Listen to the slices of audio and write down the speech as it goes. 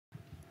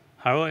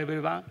Hello,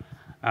 everyone.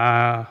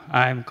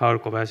 I'm Kaoru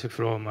Kobayashi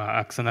from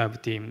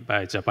Axonab team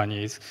by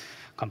Japanese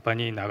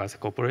company Nagase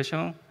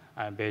Corporation.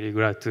 I'm very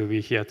glad to be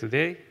here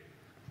today.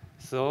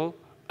 So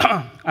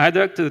I'd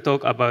like to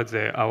talk about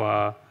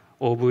our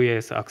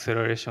OVS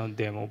acceleration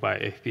demo by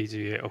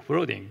FPGA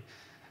offloading.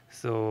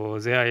 So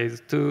there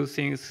is two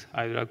things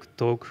I'd like to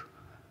talk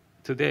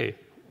today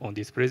on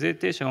this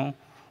presentation.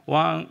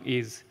 One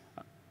is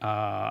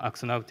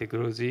Axonab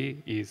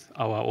technology is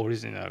our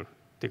original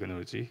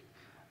technology.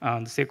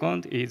 And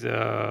second is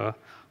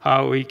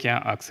how we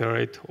can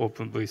accelerate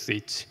Open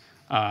vSwitch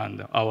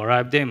and our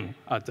live demo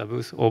at the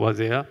booth over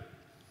there.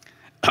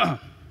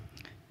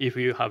 If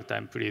you have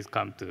time, please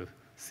come to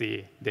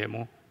see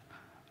demo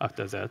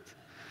after that.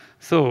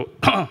 So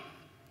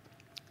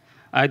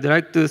I'd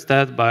like to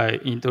start by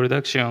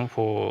introduction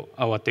for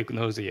our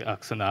technology,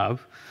 Axonab.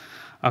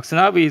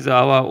 Axonab is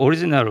our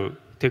original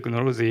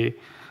technology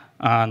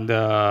and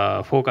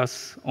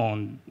focus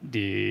on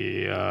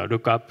the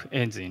lookup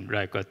engine,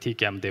 like a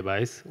TCAM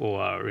device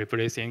or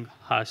replacing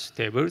hash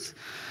tables.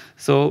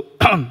 So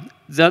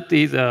that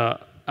is a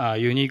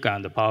unique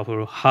and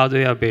powerful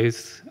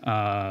hardware-based,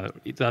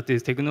 that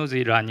is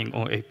technology running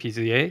on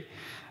FPGA,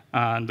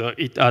 and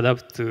it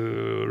adapts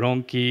to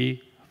long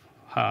key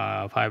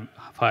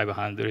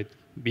 500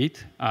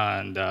 bit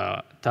and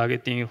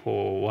targeting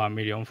for 1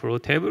 million flow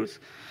tables,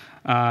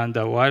 and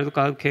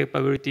wildcard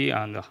capability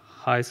and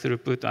high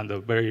throughput and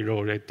very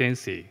low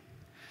latency.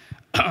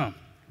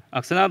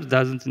 Axonab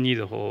doesn't need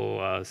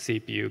for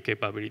CPU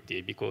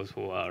capability because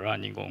we are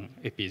running on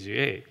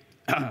FPGA.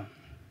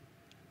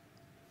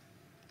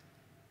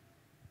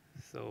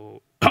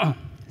 So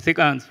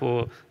second,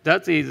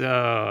 that is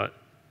our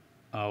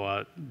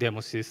demo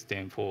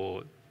system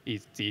for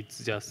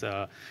it's just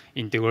an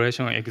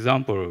integration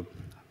example.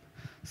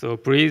 So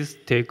please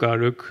take a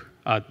look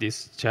at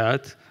this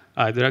chart.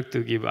 I'd like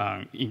to give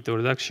an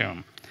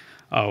introduction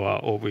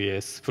our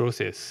OVS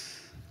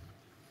process,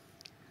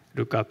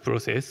 lookup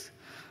process.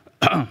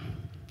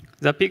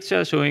 The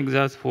picture showing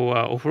that for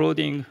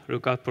offloading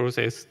lookup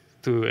process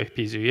to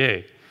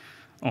FPGA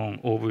on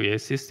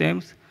OVS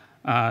systems,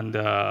 and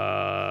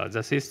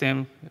the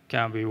system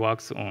can be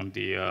works on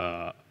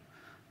the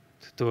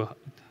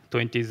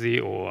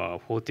 20Z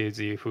or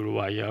 40Z full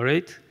wire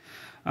rate,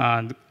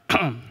 and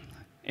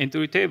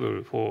entry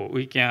table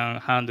we can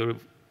handle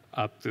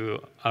up to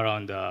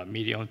around 1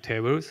 million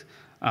tables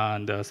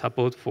and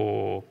support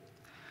for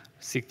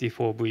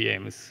 64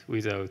 VMs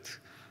without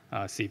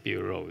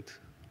CPU load.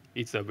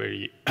 It's a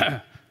very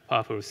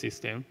powerful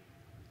system.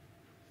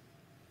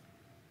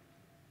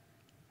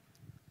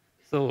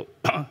 So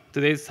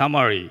today's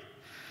summary.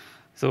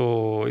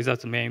 So is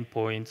that main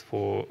points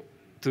for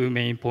two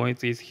main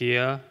points is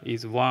here.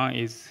 Is one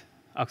is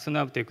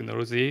Axonab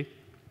technology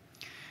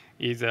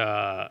is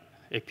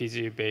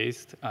FPGA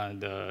based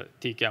and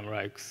TCAM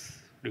likes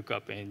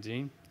lookup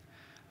engine.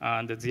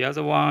 And the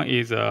other one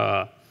is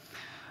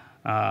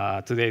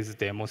today's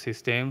demo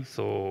system.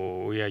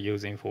 So we are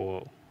using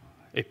for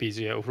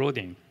FPGA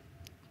offloading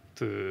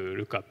to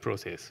lookup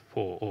process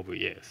for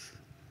OVS.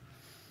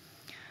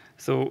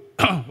 So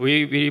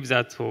we believe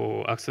that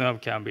for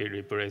Axonab can be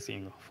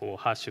replacing for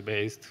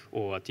hash-based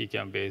or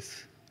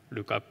TCAM-based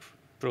lookup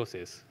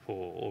process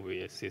for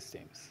OVS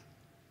systems.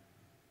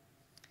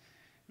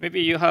 Maybe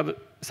you have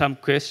some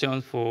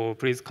questions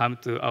please come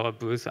to our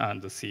booth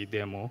and see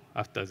demo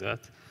after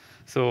that.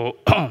 So,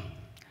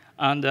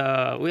 and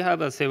we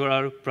have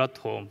several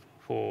platforms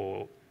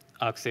for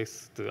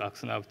access to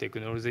Axonab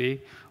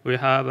technology. We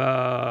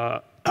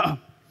have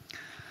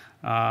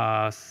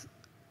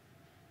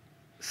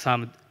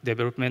some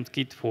development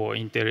kit for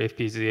Intel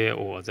FPGA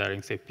or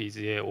Xilinx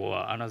FPGA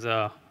or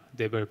another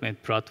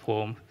development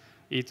platform.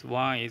 Each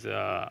one is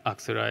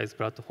Accelerator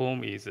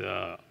platform. It's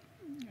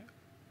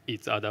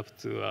adapted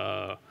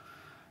to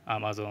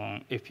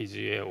Amazon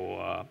FPGA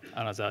or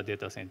another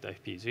data center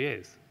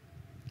FPGAs.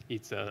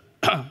 It's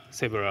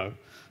several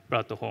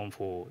platform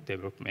for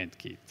development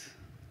kits.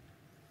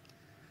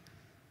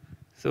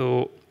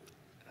 So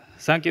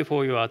thank you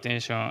for your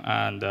attention,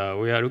 and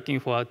we are looking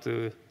forward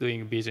to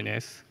doing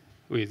business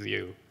with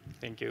you.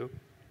 Thank you.